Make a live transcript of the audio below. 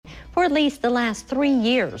For at least the last 3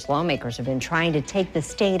 years, lawmakers have been trying to take the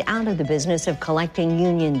state out of the business of collecting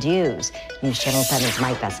union dues. News Channel 7's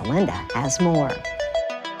Mike Vassalinda has more.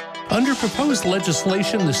 Under proposed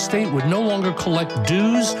legislation, the state would no longer collect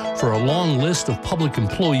dues for a long list of public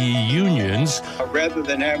employee unions. Rather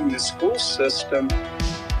than having the school system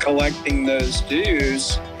collecting those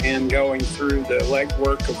dues and going through the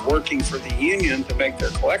legwork of working for the union to make their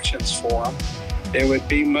collections for them, it would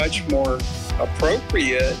be much more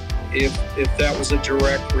appropriate if that was a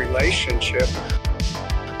direct relationship.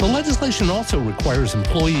 The legislation also requires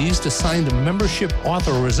employees to sign the membership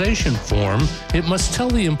authorization form. It must tell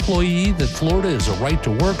the employee that Florida is a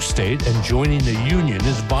right-to-work state and joining the union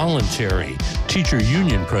is voluntary. Teacher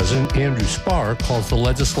Union President Andrew Spar calls the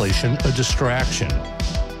legislation a distraction.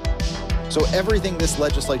 So everything this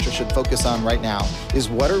legislature should focus on right now is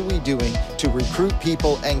what are we doing to recruit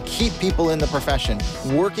people and keep people in the profession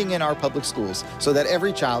working in our public schools so that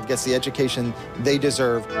every child gets the education they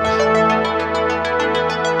deserve.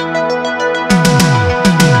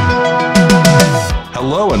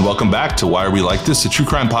 Hello and welcome back to Why Are We Like This, a true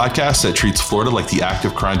crime podcast that treats Florida like the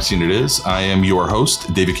active crime scene it is. I am your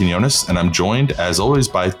host, David Quinones, and I'm joined, as always,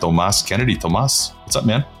 by Tomas Kennedy. Tomas, what's up,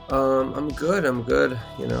 man? I'm good.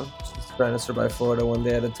 You know, just trying to survive Florida one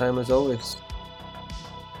day at a time, as always.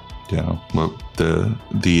 Yeah, well, the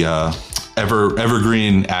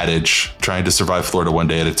evergreen adage, trying to survive Florida one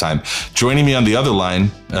day at a time. Joining me on the other line,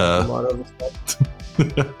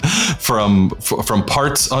 from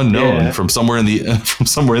parts unknown, from somewhere in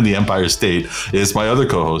the Empire State, is my other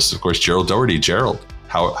co-host, of course, Gerald Doherty. Gerald,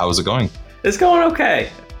 how's it going? It's going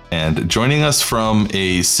okay. And joining us from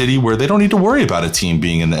a city where they don't need to worry about a team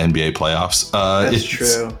being in the NBA playoffs. That's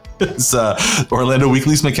true. It's Orlando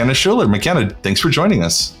Weekly's McKenna Schueler. McKenna, thanks for joining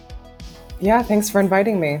us. Yeah, thanks for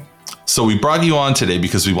inviting me. So we brought you on today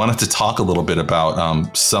because we wanted to talk a little bit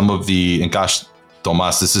about some of the, and gosh,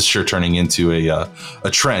 Tomas, this is sure turning into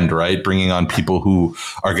a trend, right? Bringing on people who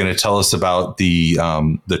are going to tell us about the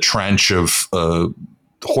trench of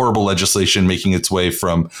horrible legislation making its way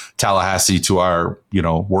from Tallahassee to our,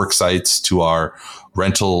 work sites, to our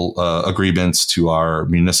rental agreements, to our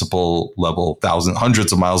municipal level,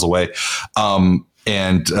 hundreds of miles away.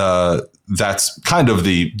 And that's kind of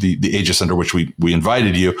the aegis under which we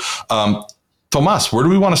invited you. Tomas, where do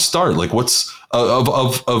we want to start? Like, what's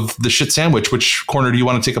of the shit sandwich? Which corner do you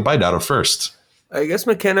want to take a bite out of first? I guess,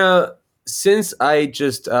 McKenna, since I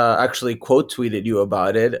just actually quote tweeted you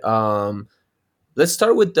about it, let's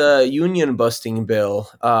start with the union busting bill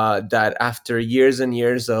that after years and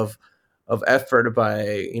years of effort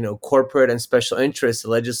by corporate and special interests, the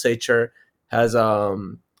legislature has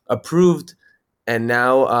approved and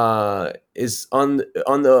now is on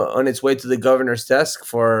its way to the governor's desk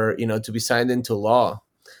for to be signed into law.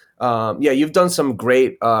 You've done some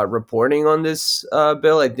great reporting on this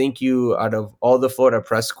bill. I think you, out of all the Florida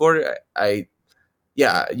press corps,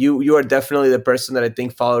 you are definitely the person that I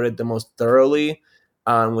think followed it the most thoroughly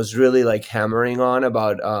and was really hammering on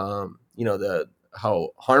about how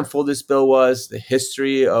harmful this bill was, the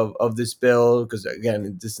history of this bill, because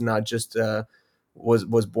again, this is not just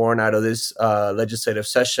was born out of this legislative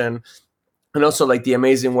session, and also the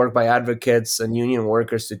amazing work by advocates and union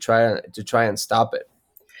workers to try and stop it.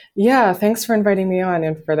 Yeah, thanks for inviting me on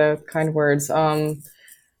and for the kind words.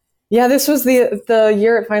 This was the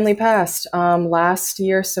year it finally passed. Last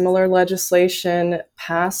year, similar legislation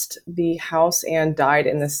passed the House and died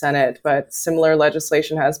in the Senate, but similar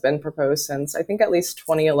legislation has been proposed since, I think, at least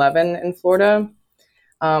 2011 in Florida,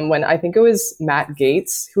 when I think it was Matt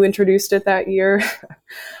Gaetz who introduced it that year.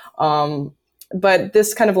 But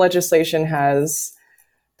this kind of legislation has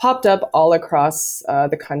popped up all across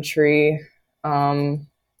the country.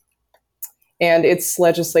 And it's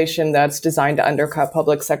legislation that's designed to undercut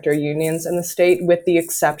public sector unions in the state, with the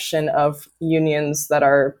exception of unions that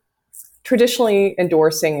are traditionally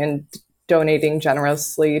endorsing and donating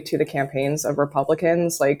generously to the campaigns of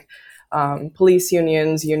Republicans, like police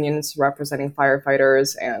unions representing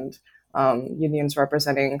firefighters, and unions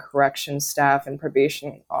representing corrections staff and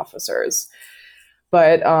probation officers.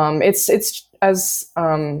 But it's as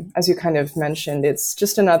you kind of mentioned, it's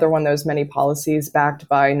just another one of those many policies backed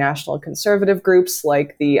by national conservative groups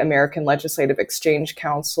like the American Legislative Exchange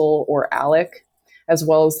Council, or ALEC, as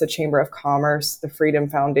well as the Chamber of Commerce, the Freedom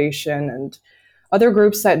Foundation, and other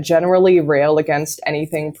groups that generally rail against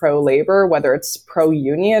anything pro-labor, whether it's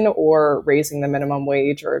pro-union or raising the minimum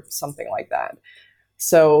wage or something like that.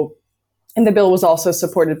 So, and the bill was also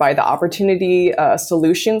supported by the Opportunity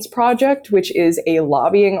Solutions Project, which is a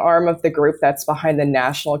lobbying arm of the group that's behind the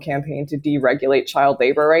national campaign to deregulate child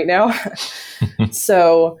labor right now.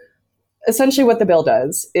 So essentially what the bill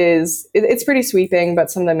does is it's pretty sweeping,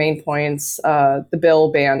 but some of the main points, the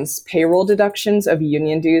bill bans payroll deductions of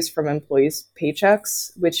union dues from employees'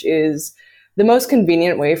 paychecks, which is the most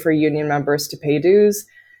convenient way for union members to pay dues.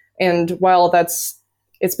 And while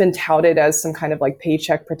it's been touted as some kind of like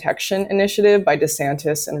paycheck protection initiative by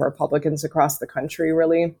DeSantis and Republicans across the country,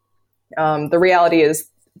 really, the reality is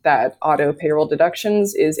that auto payroll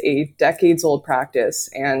deductions is a decades-old practice,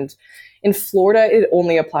 and in Florida, it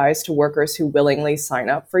only applies to workers who willingly sign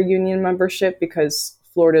up for union membership because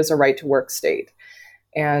Florida is a right-to-work state.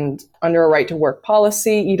 And under a right-to-work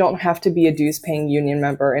policy, you don't have to be a dues-paying union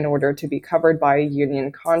member in order to be covered by a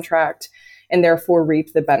union contract and therefore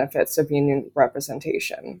reap the benefits of union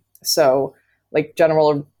representation. So, like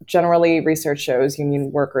generally, research shows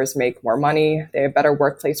union workers make more money, they have better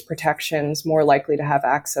workplace protections, more likely to have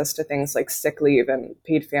access to things like sick leave and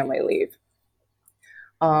paid family leave.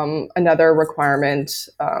 Another requirement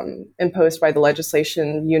imposed by the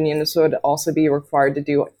legislation, unions would also be required to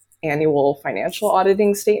do annual financial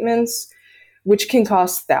auditing statements, which can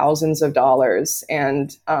cost thousands of dollars.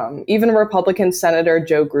 And even Republican Senator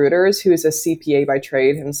Joe Gruters, who is a CPA by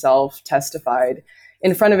trade himself, testified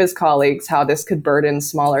in front of his colleagues how this could burden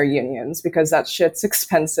smaller unions because that shit's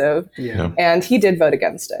expensive. Yeah. And he did vote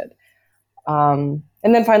against it. And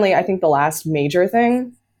then finally, I think the last major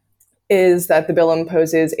thing is that the bill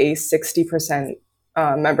imposes a 60%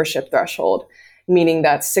 membership threshold, meaning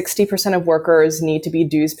that 60% of workers need to be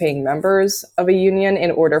dues-paying members of a union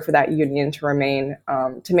in order for that union to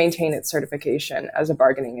maintain its certification as a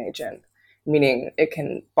bargaining agent, meaning it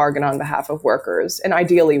can bargain on behalf of workers, and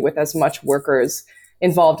ideally with as much workers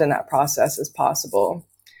involved in that process as possible.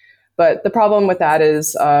 But the problem with that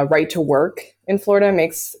is right to work in Florida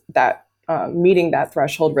makes that meeting that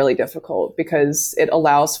threshold really difficult because it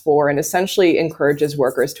allows for and essentially encourages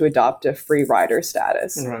workers to adopt a free rider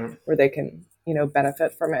status where they can,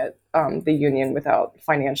 benefit from it, the union, without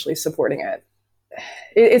financially supporting it.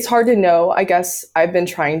 It's hard to know. I guess I've been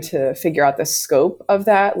trying to figure out the scope of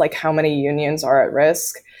that, like how many unions are at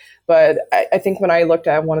risk. But I think when I looked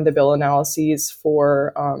at one of the bill analyses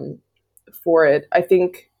for it, I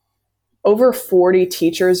think over 40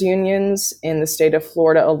 teachers unions in the state of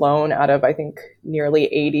Florida alone, out of I think nearly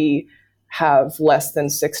 80, have less than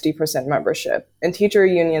 60% membership. And teacher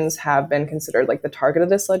unions have been considered like the target of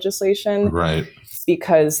this legislation, right?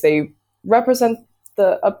 Because they represent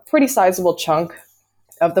a pretty sizable chunk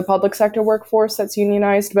of the public sector workforce that's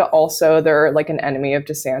unionized, but also they're like an enemy of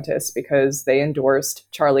DeSantis because they endorsed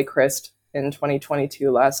Charlie Crist in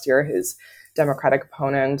 2022 last year, his Democratic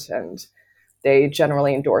opponent, and they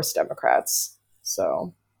generally endorse Democrats.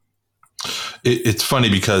 So it's funny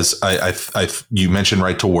because you mentioned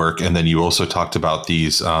right to work, and then you also talked about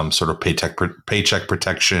these sort of paycheck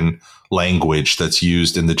protection language that's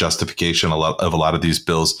used in the justification of a lot of these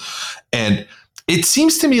bills. And it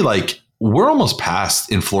seems to me like we're almost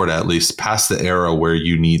past, in Florida at least, past the era where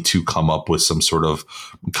you need to come up with some sort of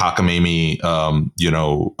cockamamie,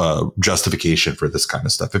 justification for this kind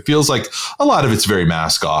of stuff. It feels like a lot of it's very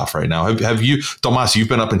mask off right now. Have you, Tomas, you've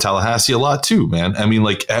been up in Tallahassee a lot too, man. I mean,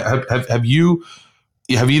 like, have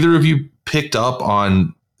either of you picked up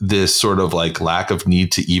on this sort of like lack of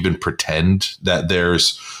need to even pretend that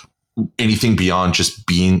there's anything beyond just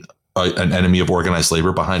being an enemy of organized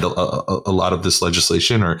labor behind a lot of this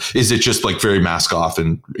legislation, or is it just like very mask off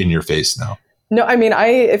and in your face now? No, I mean,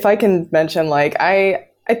 if I can mention, like, I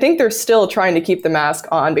think they're still trying to keep the mask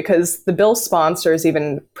on because the bill sponsors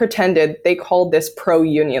even pretended they called this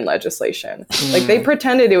pro-union legislation. Like they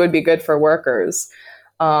pretended it would be good for workers,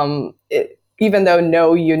 even though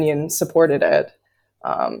no union supported it.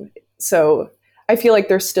 So I feel like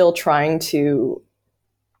they're still trying to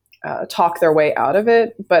talk their way out of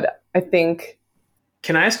it, but I think.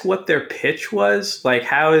 Can I ask what their pitch was? Like,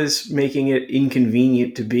 how is making it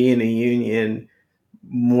inconvenient to be in a union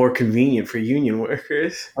more convenient for union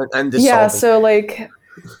workers? And yeah, so like,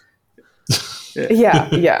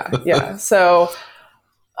 yeah. So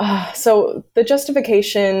the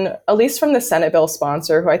justification, at least from the Senate bill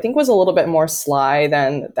sponsor, who I think was a little bit more sly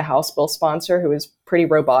than the House bill sponsor, who was pretty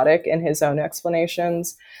robotic in his own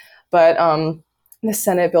explanations, but the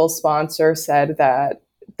Senate bill sponsor said that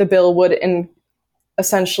the bill would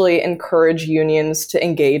essentially encourage unions to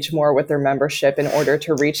engage more with their membership in order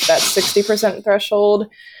to reach that 60% threshold.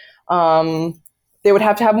 They would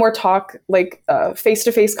have to have more talk, like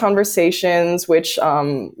face-to-face conversations, which, a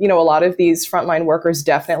lot of these frontline workers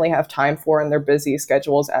definitely have time for in their busy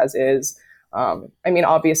schedules as is.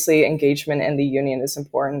 Obviously engagement in the union is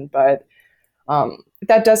important, but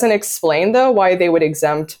That doesn't explain, though, why they would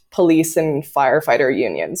exempt police and firefighter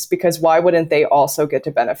unions, because why wouldn't they also get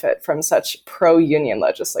to benefit from such pro-union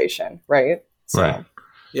legislation, right? So. Right.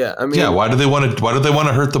 Yeah, I mean, yeah. Why do they want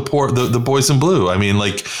to hurt the poor, the boys in blue? I mean,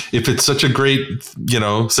 like, if it's such a great,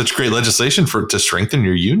 such great legislation to strengthen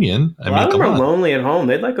your union. A lot of them are lonely at home.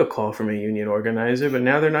 They'd like a call from a union organizer, but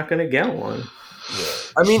now they're not going to get one. Yeah.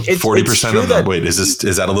 I mean, it's 40% of them. Wait, is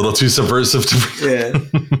that a little too subversive to me? Yeah.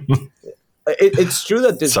 It's true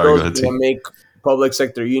that this bill is going to make public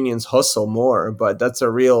sector unions hustle more, but that's a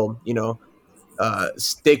real,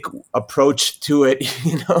 stick approach to it.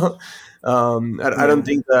 I don't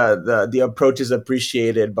think the approach is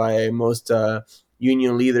appreciated by most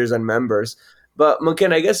union leaders and members. But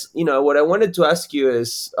McKenna, I guess what I wanted to ask you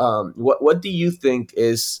is, what do you think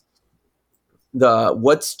is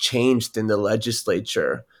what's changed in the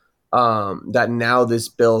legislature that now this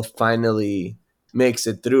bill finally makes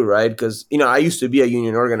it through, right? Because I used to be a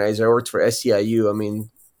union organizer. I worked for SEIU. I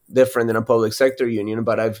mean, different than a public sector union,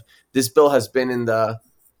 but this bill has been in the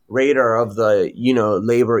radar of the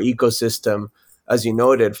labor ecosystem, as you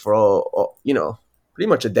noted, for pretty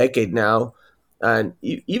much a decade now. And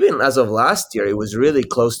even as of last year, it was really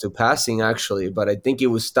close to passing, actually. But I think it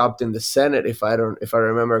was stopped in the Senate, if I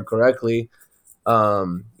remember correctly.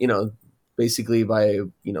 Basically by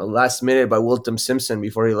last minute by Wilton Simpson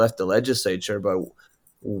before he left the legislature. But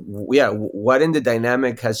what in the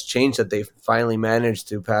dynamic has changed that they finally managed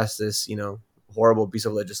to pass this horrible piece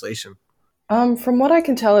of legislation? From what I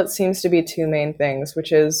can tell, it seems to be two main things,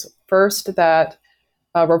 which is first that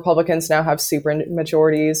Republicans now have super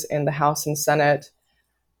majorities in the House and Senate.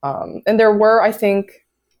 And there were, I think,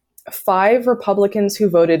 5 Republicans who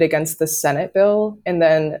voted against the Senate bill, and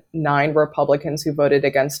then 9 Republicans who voted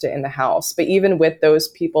against it in the House. But even with those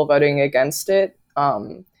people voting against it,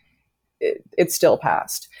 it still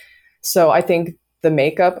passed. So I think the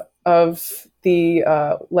makeup of the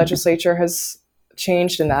legislature has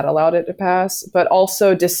changed, and that allowed it to pass. But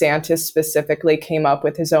also DeSantis specifically came up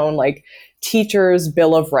with his own teachers'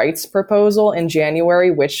 Bill of Rights proposal in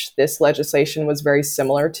January, which this legislation was very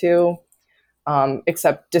similar to.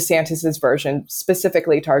 Except DeSantis's version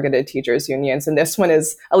specifically targeted teachers' unions. And this one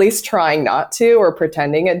is at least trying not to, or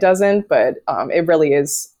pretending it doesn't, but it really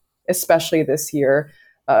is, especially this year,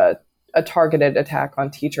 a targeted attack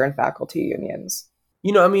on teacher and faculty unions.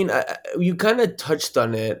 You kind of touched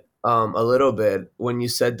on it a little bit when you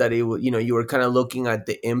said that you were kind of looking at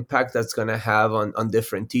the impact that's going to have on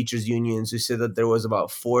different teachers' unions. You said that there was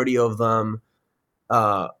about 40 of them,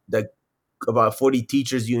 about 40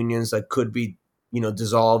 teachers' unions that could be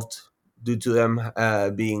dissolved due to them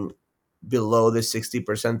being below the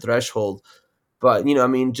 60% threshold. But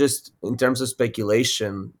just in terms of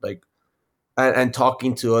speculation, and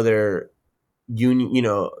talking to other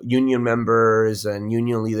union members and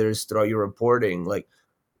union leaders throughout your reporting,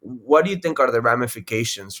 what do you think are the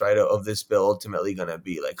ramifications, right, of this bill ultimately going to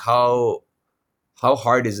be? How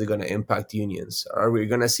hard is it going to impact unions? Are we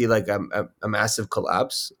going to see a massive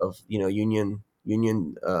collapse of union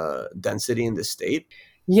density in the state?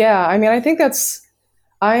 Yeah, I mean, I think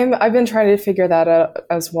I've been trying to figure that out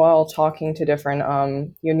as well, talking to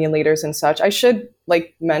different union leaders and such. I should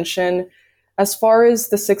mention, as far as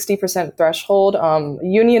the 60% threshold,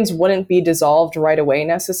 unions wouldn't be dissolved right away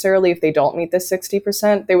necessarily if they don't meet the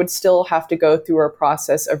 60%. They would still have to go through a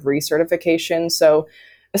process of recertification. So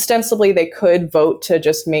ostensibly, they could vote to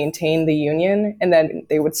just maintain the union, and then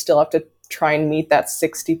they would still have to try and meet that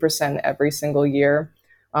 60% every single year,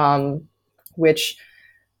 which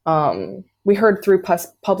we heard through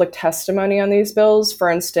public testimony on these bills. For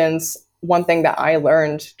instance, one thing that I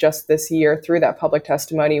learned just this year through that public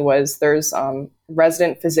testimony was there's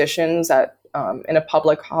resident physicians in a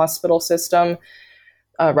public hospital system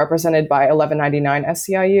represented by 1199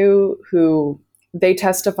 SEIU who they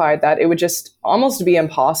testified that it would just almost be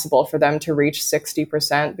impossible for them to reach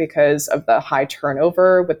 60% because of the high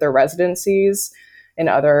turnover with their residencies and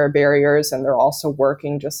other barriers. And they're also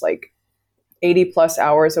working just 80 plus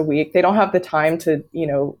hours a week. They don't have the time to,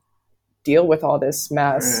 deal with all this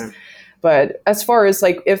mess. Mm. But as far as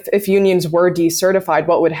if unions were decertified,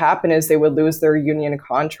 what would happen is they would lose their union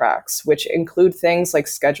contracts, which include things like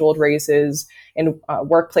scheduled raises and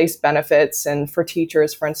workplace benefits. And for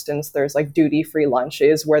teachers, for instance, there's duty-free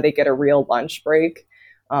lunches where they get a real lunch break.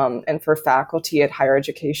 And for faculty at higher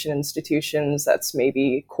education institutions, that's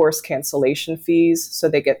maybe course cancellation fees. So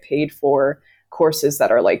they get paid for courses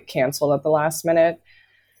that are canceled at the last minute.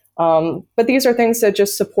 But these are things that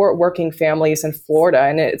just support working families in Florida.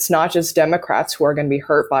 And it's not just Democrats who are going to be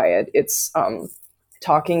hurt by it. It's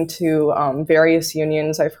talking to various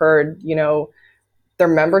unions. I've heard, their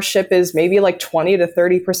membership is maybe like 20 to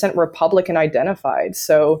 30% Republican identified.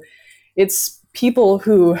 So it's people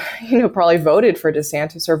who, probably voted for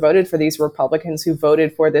DeSantis or voted for these Republicans who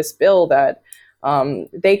voted for this bill that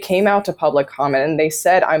they came out to public comment and they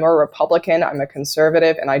said, I'm a Republican, I'm a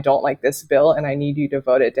conservative, and I don't like this bill and I need you to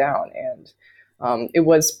vote it down. And it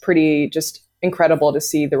was pretty just incredible to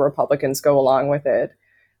see the Republicans go along with it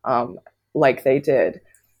like they did.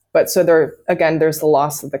 But so there's the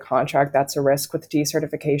loss of the contract. That's a risk with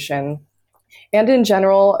decertification. And in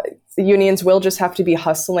general, the unions will just have to be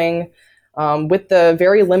hustling with the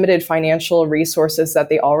very limited financial resources that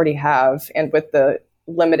they already have and with the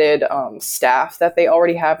limited staff that they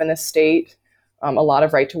already have in the state. A lot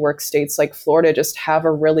of right-to-work states like Florida just have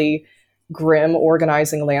a really grim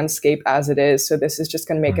organizing landscape as it is. So this is just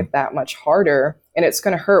going to make it that much harder. And it's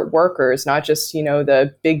going to hurt workers, not just,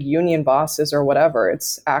 the big union bosses or whatever.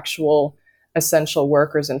 It's actual essential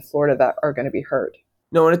workers in Florida that are going to be hurt.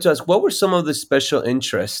 No, I wanted to ask, what were some of the special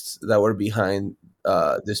interests that were behind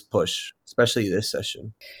this push, especially this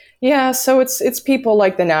session? Yeah, so it's people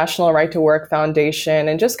like the National Right to Work Foundation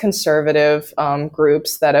and just conservative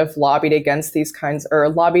groups that have lobbied against these kinds or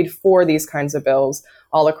lobbied for these kinds of bills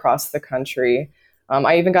all across the country.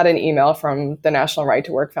 I even got an email from the National Right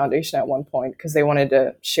to Work Foundation at one point because they wanted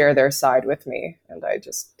to share their side with me, and I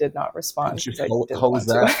just did not respond. How was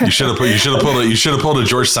that? You should have pulled a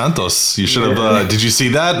George Santos. You should have. Did you see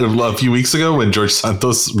that a few weeks ago when George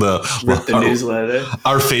Santos, the newsletter,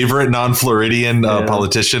 our favorite non-Floridian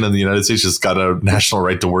politician in the United States, just got a National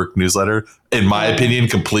Right to Work newsletter? In my opinion,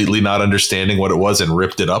 completely not understanding what it was and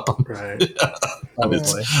ripped it up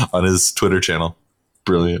on his Twitter channel.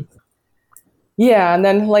 Brilliant. Yeah, and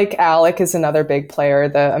then like ALEC is another big player,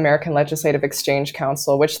 the American Legislative Exchange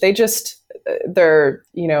Council, which they're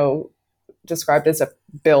described as a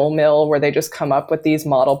bill mill where they just come up with these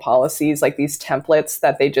model policies, like these templates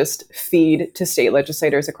that they just feed to state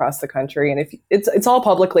legislators across the country. And if it's all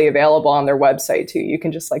publicly available on their website too, you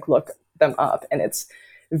can just like look them up, and it's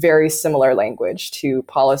very similar language to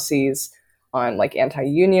policies on like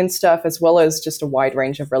anti-union stuff, as well as just a wide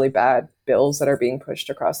range of really bad bills that are being pushed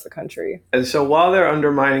across the country. And so while they're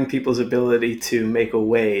undermining people's ability to make a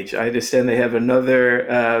wage, I understand they have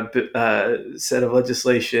another set of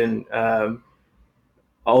legislation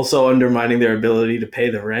also undermining their ability to pay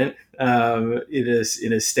the rent. It is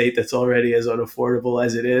in a state that's already as unaffordable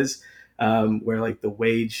as it is, where like the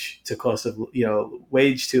wage to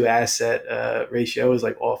asset ratio is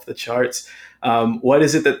like off the charts. What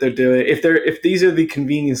is it that they're doing? If these are the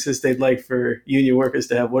conveniences they'd like for union workers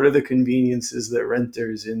to have, what are the conveniences that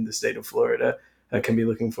renters in the state of Florida can be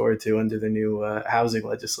looking forward to under the new housing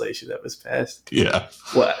legislation that was passed? Yeah.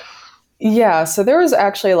 What? Yeah, so there was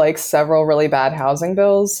actually like several really bad housing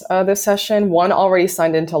bills this session. One already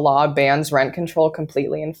signed into law bans rent control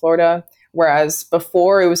completely in Florida, whereas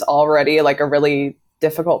before it was already like a really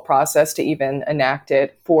difficult process to even enact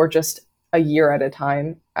it for just a year at a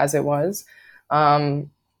time as it was.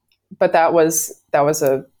 But that was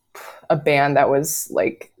a ban that was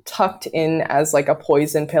like tucked in as like a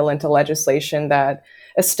poison pill into legislation that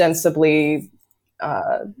ostensibly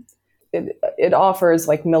it offers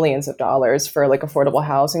like millions of dollars for like affordable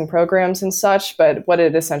housing programs and such. But what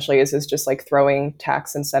it essentially is just like throwing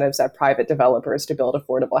tax incentives at private developers to build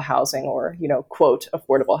affordable housing or, quote,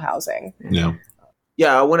 affordable housing. Yeah.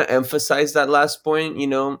 Yeah, I want to emphasize that last point.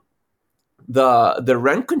 The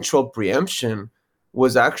rent control preemption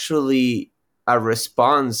was actually a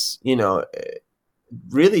response,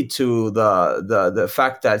 really to the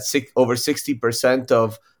fact that over 60%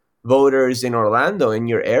 of voters in Orlando, in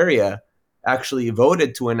your area, actually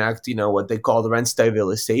voted to enact, what they call the rent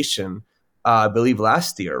stabilization, I believe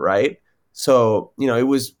last year, right? So, it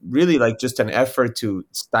was really like just an effort to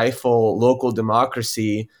stifle local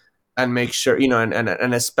democracy and make sure,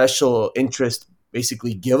 and a special interest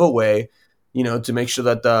basically giveaway, to make sure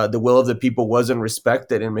that the will of the people wasn't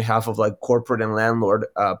respected in behalf of like corporate and landlord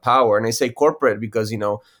power. And I say corporate because,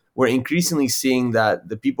 we're increasingly seeing that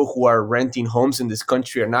the people who are renting homes in this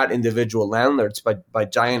country are not individual landlords, but by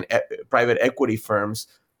giant private equity firms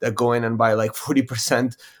that go in and buy like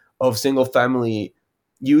 40% of single family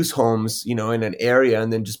use homes, in an area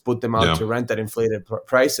and then just put them out to rent at inflated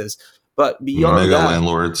prices. But beyond mega that,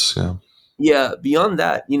 landlords, beyond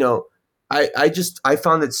that, I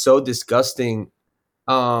found it so disgusting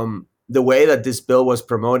the way that this bill was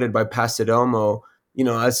promoted by Passidomo,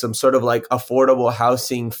 as some sort of like affordable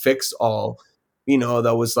housing fix all,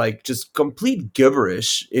 that was like just complete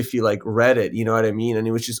gibberish if you like read it, you know what I mean? And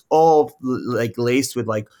it was just all like laced with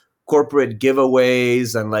like corporate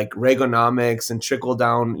giveaways and like Reaganomics and trickle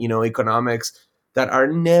down, economics. that are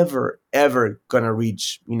never ever gonna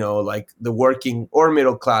reach, like the working or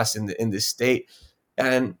middle class in this state.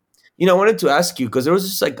 And I wanted to ask you, because there was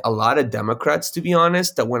just like a lot of Democrats, to be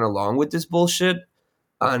honest, that went along with this bullshit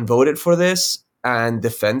and voted for this and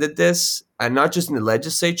defended this, and not just in the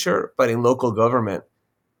legislature but in local government.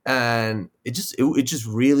 And it just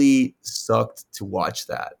really sucked to watch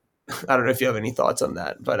that. I don't know if you have any thoughts on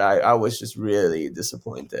that, but I was just really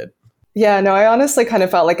disappointed. Yeah, no, I honestly kind of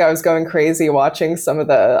felt like I was going crazy watching some of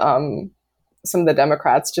the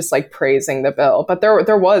Democrats just like praising the bill. But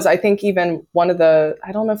there was, I think, even one of the,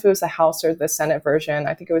 I don't know if it was the House or the Senate version.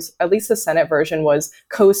 I think it was, at least the Senate version was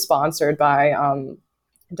co-sponsored by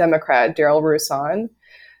Democrat Daryl Roussan.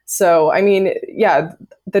 So, I mean, yeah,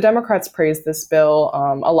 the Democrats praised this bill.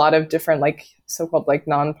 A lot of different like so-called like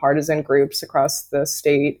nonpartisan groups across the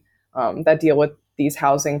state that deal with these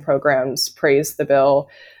housing programs praised the bill.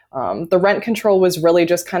 The rent control was really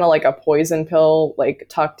just kind of like a poison pill, like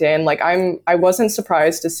tucked in. Like I wasn't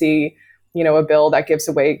surprised to see, a bill that gives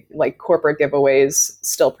away like corporate giveaways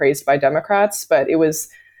still praised by Democrats, but it was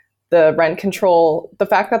the rent control, the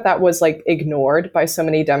fact that that was like ignored by so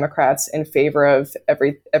many Democrats in favor of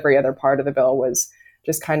every other part of the bill was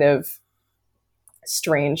just kind of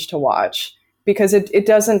strange to watch, because it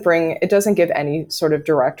doesn't give any sort of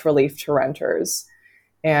direct relief to renters.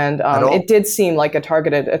 And it did seem like a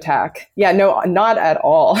targeted attack. Yeah, no, not at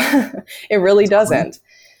all. It really doesn't.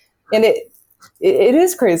 And it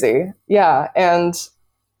is crazy. Yeah. And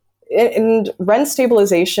rent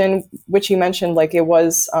stabilization, which you mentioned, like it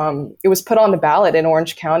was put on the ballot in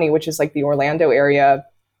Orange County, which is like the Orlando area,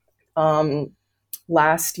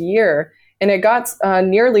 last year. And it got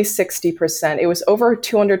nearly 60%. It was over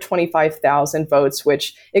 225,000 votes,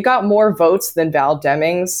 which it got more votes than Val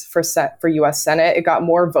Demings for U.S. Senate. It got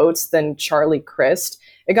more votes than Charlie Crist.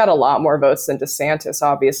 It got a lot more votes than DeSantis,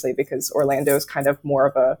 obviously, because Orlando is kind of more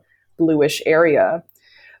of a bluish area.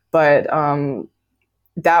 But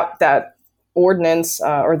that ordinance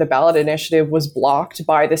or the ballot initiative was blocked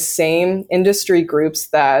by the same industry groups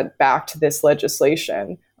that backed this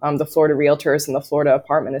legislation. The Florida Realtors and the Florida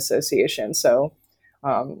Apartment Association. So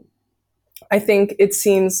I think it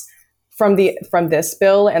seems from this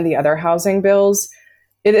bill and the other housing bills,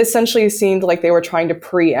 it essentially seemed like they were trying to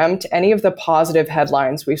preempt any of the positive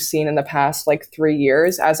headlines we've seen in the past like 3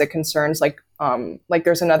 years as it concerns like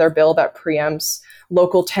there's another bill that preempts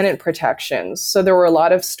local tenant protections. So there were a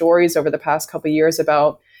lot of stories over the past couple of years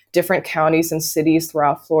about different counties and cities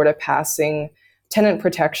throughout Florida passing tenant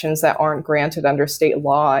protections that aren't granted under state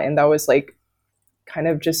law. And that was like kind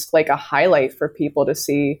of just like a highlight for people to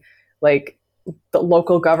see, like the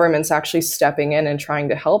local governments actually stepping in and trying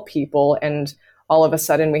to help people. And all of a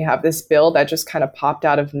sudden we have this bill that just kind of popped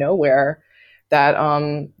out of nowhere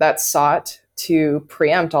that sought to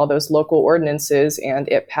preempt all those local ordinances, and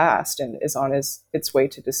it passed and is on its way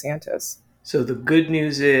to DeSantis. So the good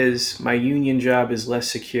news is my union job is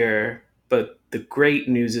less secure, but the great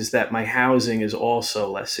news is that my housing is also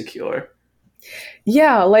less secure.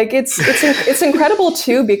 Yeah, like it's incredible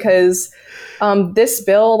too, because this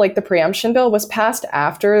bill, like the preemption bill, was passed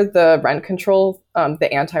after the rent control, the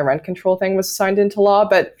anti-rent control thing was signed into law.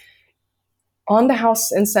 But on the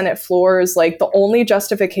House and Senate floors, like the only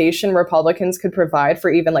justification Republicans could provide for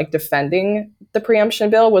even like defending the preemption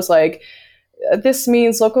bill was like, this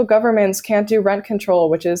means local governments can't do rent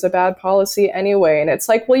control, which is a bad policy anyway. And it's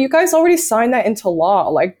like, well, you guys already signed that into law.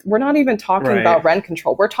 Like, we're not even talking about rent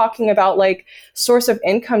control. We're talking about like source of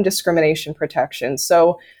income discrimination protection,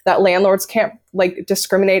 so that landlords can't like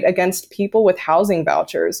discriminate against people with housing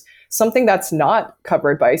vouchers, something that's not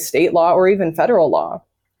covered by state law or even federal law,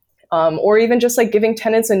 or even just like giving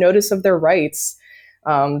tenants a notice of their rights.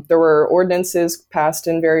 There were ordinances passed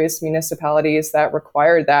in various municipalities that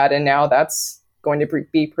required that, and now that's going to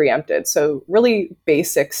be preempted. So really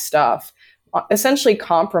basic stuff, essentially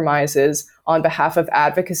compromises on behalf of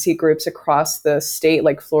advocacy groups across the state,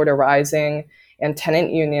 like Florida Rising and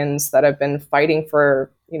tenant unions that have been fighting for,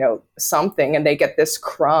 something, and they get this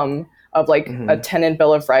crumb of like a tenant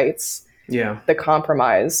bill of rights, the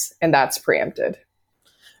compromise, and that's preempted.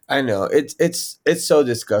 I know, it's so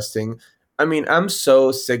disgusting. I mean, I'm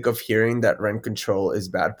so sick of hearing that rent control is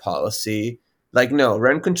bad policy. Like, no,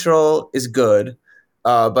 rent control is good,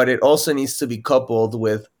 but it also needs to be coupled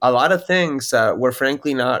with a lot of things that we're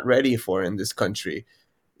frankly not ready for in this country.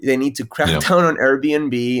 They need to crack down on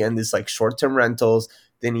Airbnb and this like short-term rentals.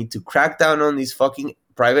 They need to crack down on these fucking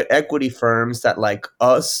private equity firms that like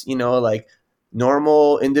us, like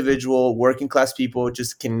normal individual working class people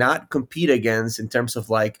just cannot compete against in terms of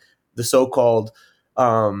like the so-called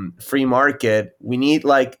free market. We need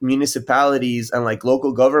like municipalities and like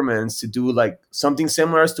local governments to do like something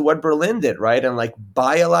similar as to what Berlin did, right? And like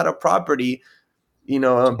buy a lot of property,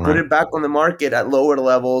 put it back on the market at lower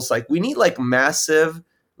levels. Like we need like massive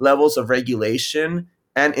levels of regulation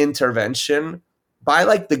and intervention by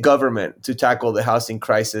like the government to tackle the housing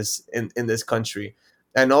crisis in this country.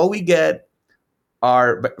 And all we get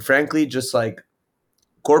are, frankly, just like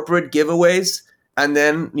corporate giveaways, and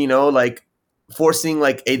then like forcing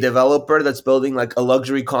like a developer that's building like a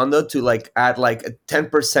luxury condo to like add like a 10%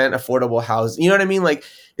 affordable house. You know what I mean? Like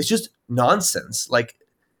it's just nonsense. Like,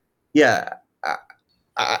 yeah,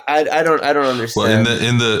 I don't understand. Well,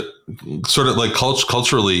 in the sort of like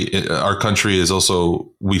culturally, our country is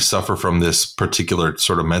also, we suffer from this particular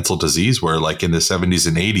sort of mental disease where, like in the 70s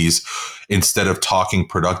and 80s, instead of talking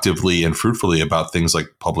productively and fruitfully about things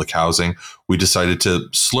like public housing, we decided to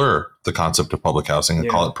slur the concept of public housing and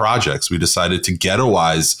call it projects. We decided to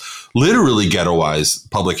literally ghettoize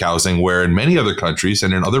public housing, where in many other countries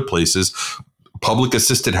and in other places, public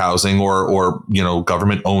assisted housing or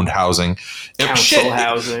government owned housing, council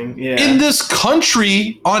housing. Yeah. In this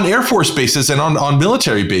country, on Air Force bases and on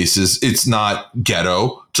military bases, it's not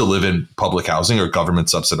ghetto to live in public housing or government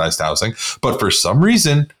subsidized housing. But for some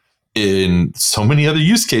reason, in so many other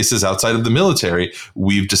use cases outside of the military,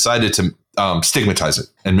 we've decided to stigmatize it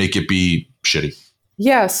and make it be shitty.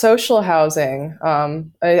 Yeah, social housing,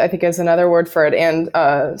 I think is another word for it.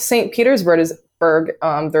 And St. Petersburg,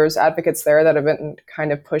 there's advocates there that have been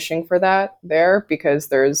kind of pushing for that there, because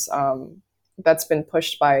that's been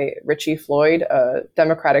pushed by Richie Floyd, a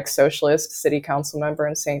Democratic Socialist city council member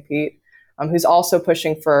in St. Pete, who's also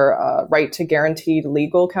pushing for right to guaranteed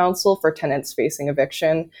legal counsel for tenants facing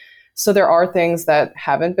eviction. So there are things that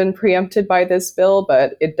haven't been preempted by this bill,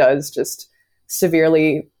 but it does just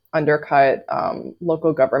severely undercut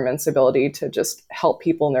local government's ability to just help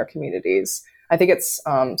people in their communities. I think it's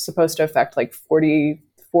supposed to affect like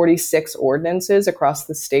 46 ordinances across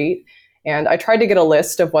the state. And I tried to get a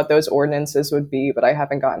list of what those ordinances would be, but I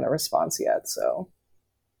haven't gotten a response yet. So,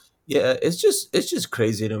 yeah, it's just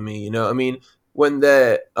crazy to me. I mean, when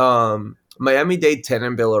the Miami-Dade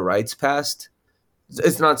Tenant Bill of Rights passed,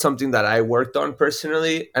 it's not something that I worked on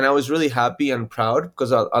personally. And I was really happy and proud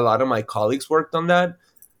because a lot of my colleagues worked on that.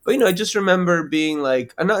 But, I just remember being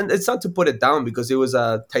like, and it's not to put it down because it was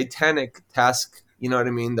a titanic task, you know what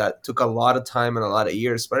I mean, that took a lot of time and a lot of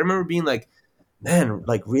years. But I remember being like, man,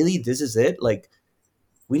 like, really, this is it? Like,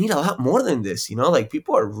 we need a lot more than this, like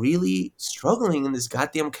people are really struggling in this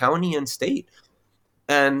goddamn county and state.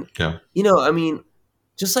 And, I mean,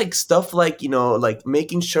 just like stuff like, like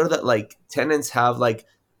making sure that like tenants have like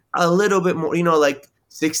a little bit more, like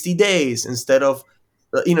 60 days instead of,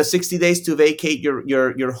 60 days to vacate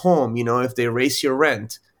your home, if they raise your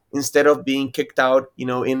rent, instead of being kicked out,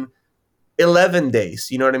 in 11 days.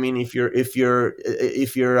 You know what I mean? If your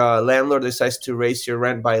landlord decides to raise your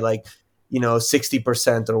rent by like,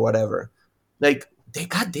 60% or whatever, like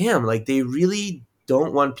they really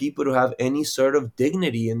don't want people to have any sort of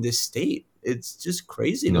dignity in this state. It's just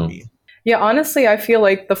crazy to me. Yeah, honestly, I feel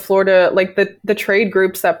like the Florida, like the trade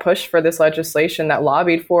groups that pushed for this legislation, that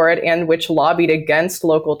lobbied for it, and which lobbied against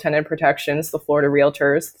local tenant protections, the Florida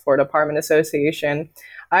Realtors, the Florida Apartment Association,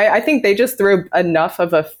 I think they just threw enough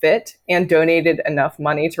of a fit and donated enough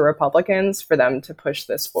money to Republicans for them to push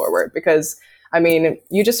this forward. Because, I mean,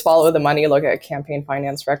 you just follow the money, look at campaign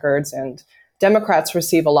finance records, and Democrats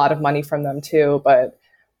receive a lot of money from them too, but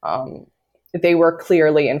they were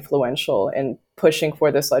clearly influential in pushing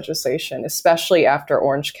for this legislation, especially after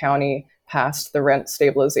Orange County passed the rent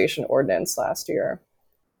stabilization ordinance last year.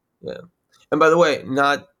 Yeah. And by the way,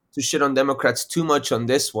 not to shit on Democrats too much on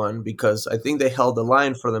this one, because I think they held the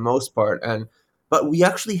line for the most part. But we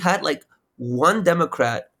actually had like one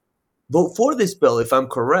Democrat vote for this bill, if I'm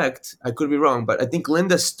correct. I could be wrong, but I think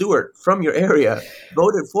Linda Stewart from your area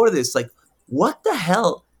voted for this. Like, what the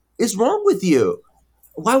hell is wrong with you?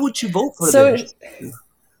 Why would you vote for this?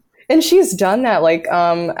 And she's done that like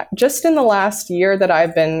just in the last year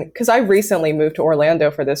that because I recently moved to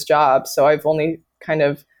Orlando for this job. So I've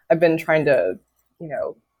been trying to,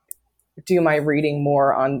 do my reading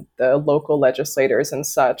more on the local legislators and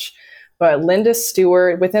such. But Linda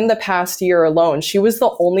Stewart, within the past year alone, she was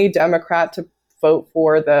the only Democrat to vote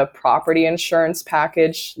for the property insurance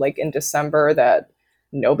package, like in December, that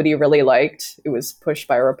nobody really liked. It was pushed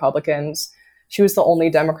by Republicans. She was the only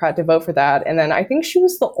Democrat to vote for that. And then I think she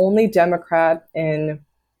was the only Democrat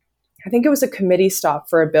I think it was a committee stop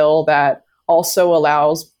for a bill that also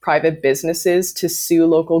allows private businesses to sue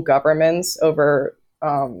local governments over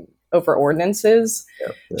over ordinances.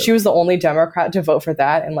 She was the only Democrat to vote for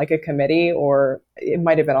that in like a committee, or it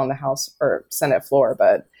might have been on the House or Senate floor.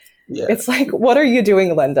 But it's like, what are you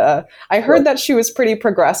doing, Linda? I heard that she was pretty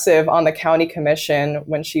progressive on the county commission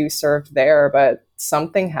when she served there, but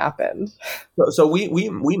something happened. So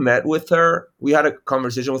we met with her. We had a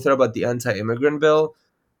conversation with her about the anti-immigrant bill,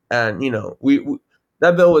 and we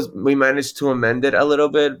that bill we managed to amend it a little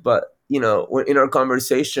bit, but in our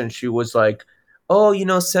conversation she was like,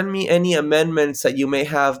 oh, send me any amendments that you may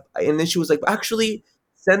have, and then she was like, actually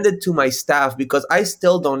send it to my staff because I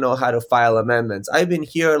still don't know how to file amendments. I've been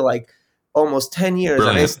here like almost 10 years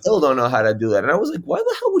Brilliant. And I still don't know how to do that. And I was like, why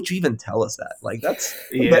the hell would you even tell us that? Like, that's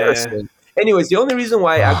embarrassing. Anyways, the only reason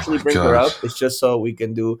why I actually bring her up is just so we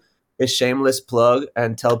can do a shameless plug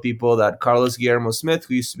and tell people that Carlos Guillermo Smith,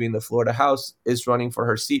 who used to be in the Florida House, is running for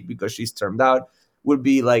her seat because she's termed out. Would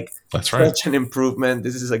be like such an improvement.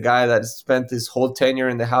 This is a guy that spent his whole tenure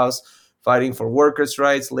in the House fighting for workers'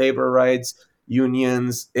 rights, labor rights,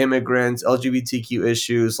 unions, immigrants, LGBTQ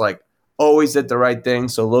issues, like always did the right thing.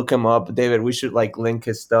 So look him up. David, we should like link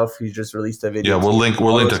his stuff. He just released a video. Yeah, we'll link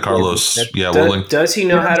to Carlos. Yeah, we'll link. Does he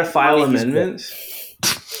know how to file amendments?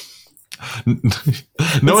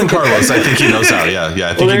 Knowing Carlos, I think he knows how.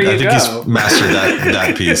 Yeah. I think he's mastered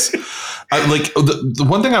that piece. Like the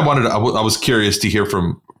one thing I was curious to hear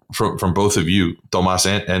from both of you, Tomas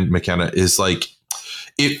and McKenna, is like,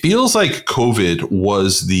 it feels like COVID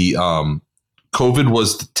was the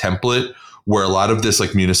template where a lot of this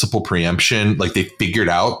like municipal preemption, like they figured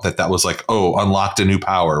out that was like, oh, unlocked a new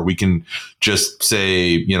power. We can just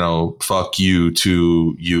say, fuck you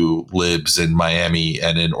to you libs in Miami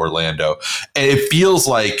and in Orlando. And it feels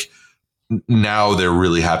like now they're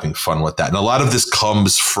really having fun with that. And a lot of this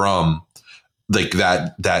comes from like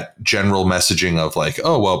that general messaging of like,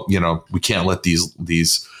 oh, well, we can't let these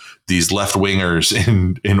left wingers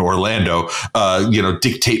in Orlando,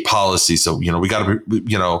 dictate policy. So, we got to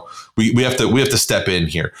be, we have to step in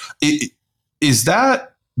here. Is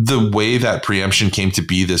that the way that preemption came to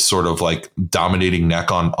be, this sort of like dominating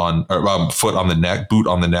foot on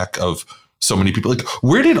the neck of so many people? Like,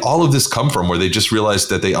 where did all of this come from, where they just realized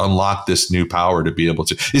that they unlocked this new power to be able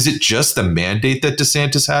to? Is it just the mandate that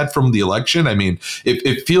DeSantis had from the election? I mean,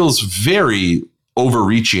 it feels very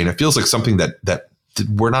overreaching. It feels like something that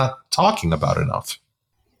we're not talking about enough.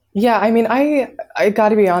 Yeah, I mean, I got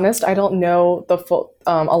to be honest, I don't know the full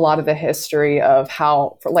a lot of the history of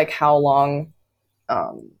how long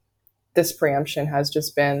this preemption has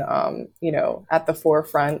just been at the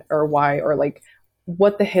forefront, or why, or like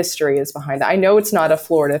what the history is behind it. I know it's not a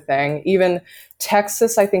Florida thing. Even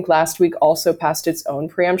Texas, I think last week, also passed its own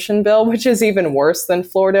preemption bill, which is even worse than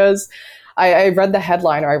Florida's. I read the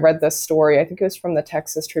headline, or I read this story, I think it was from the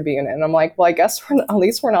Texas Tribune, and I'm like, well, I guess at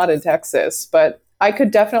least we're not in Texas. But I could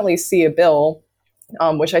definitely see a bill,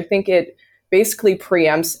 which I think it basically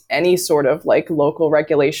preempts any sort of like local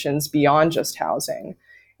regulations beyond just housing.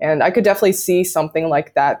 And I could definitely see something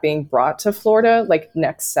like that being brought to Florida like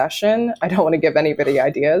next session. I don't want to give anybody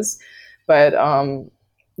ideas, but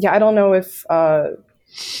I don't know if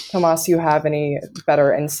Tomas, you have any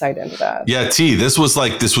better insight into that? Yeah, this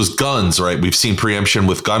was guns, right? We've seen preemption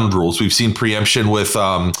with gun rules. We've seen preemption with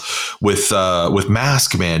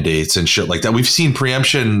mask mandates and shit like that. We've seen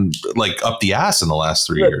preemption like up the ass in the last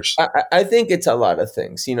 3 years. I think it's a lot of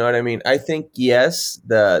things. You know what I mean? I think, yes,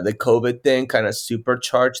 the COVID thing kind of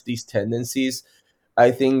supercharged these tendencies.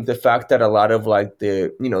 I think the fact that a lot of like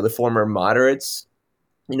the former moderates,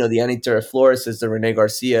 the Anita Flores, the Rene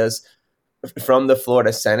Garcias, from the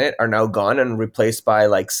Florida Senate are now gone and replaced by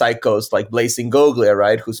like psychos like Blasing Goglia,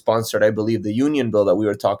 right, who sponsored, I believe, the union bill that we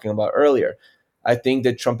were talking about earlier. I think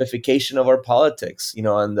the Trumpification of our politics,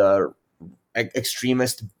 and the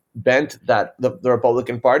extremist bent that the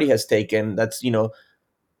Republican Party has taken, that's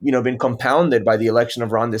been compounded by the election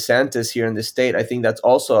of Ron DeSantis here in the state. I think that's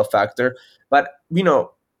also a factor. But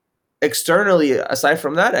externally, aside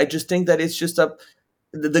from that, I just think that it's just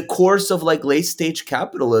the course of like late stage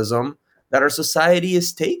capitalism that our society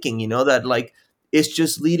is taking, that like it's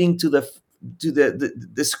just leading to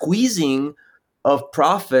the squeezing of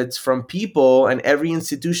profits from people and every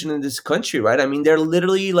institution in this country, right? I mean, they're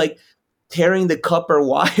literally like tearing the copper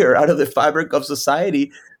wire out of the fabric of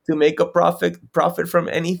society to make a profit from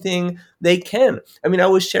anything they can. I mean, I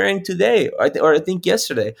was sharing today, or I think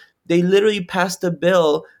yesterday, they literally passed a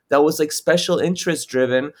bill that was like special interest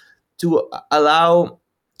driven to allow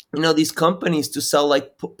these companies to sell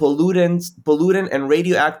like pollutant and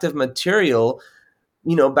radioactive material,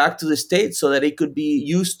 back to the state so that it could be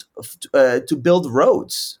used to build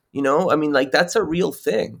roads. I mean, like that's a real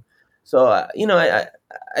thing. So,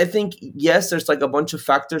 I think, yes, there's like a bunch of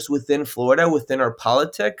factors within Florida, within our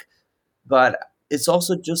politic, but it's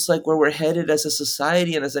also just like where we're headed as a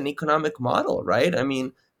society and as an economic model, right? I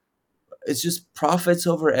mean, it's just profits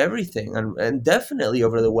over everything, and definitely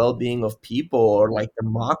over the well-being of people or like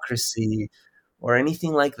democracy or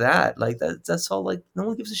anything like that. Like that's all, like no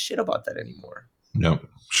one gives a shit about that anymore. Yep.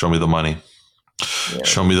 Show me the money. Yeah.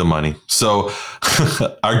 Show me the money. So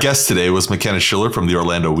our guest today was McKenna Schueler from the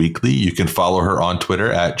Orlando Weekly. You can follow her on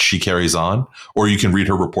Twitter at She Carries On, or you can read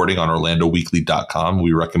her reporting on orlandoweekly.com.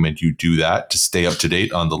 We recommend you do that to stay up to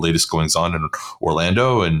date on the latest goings on in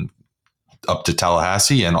Orlando and up to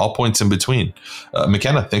Tallahassee and all points in between.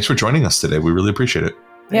 McKenna, thanks for joining us today. We really appreciate it.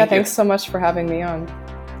 Thanks so much for having me on.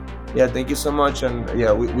 Yeah, thank you so much. And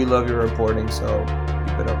yeah, we love your reporting. So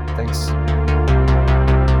keep it up. Thanks.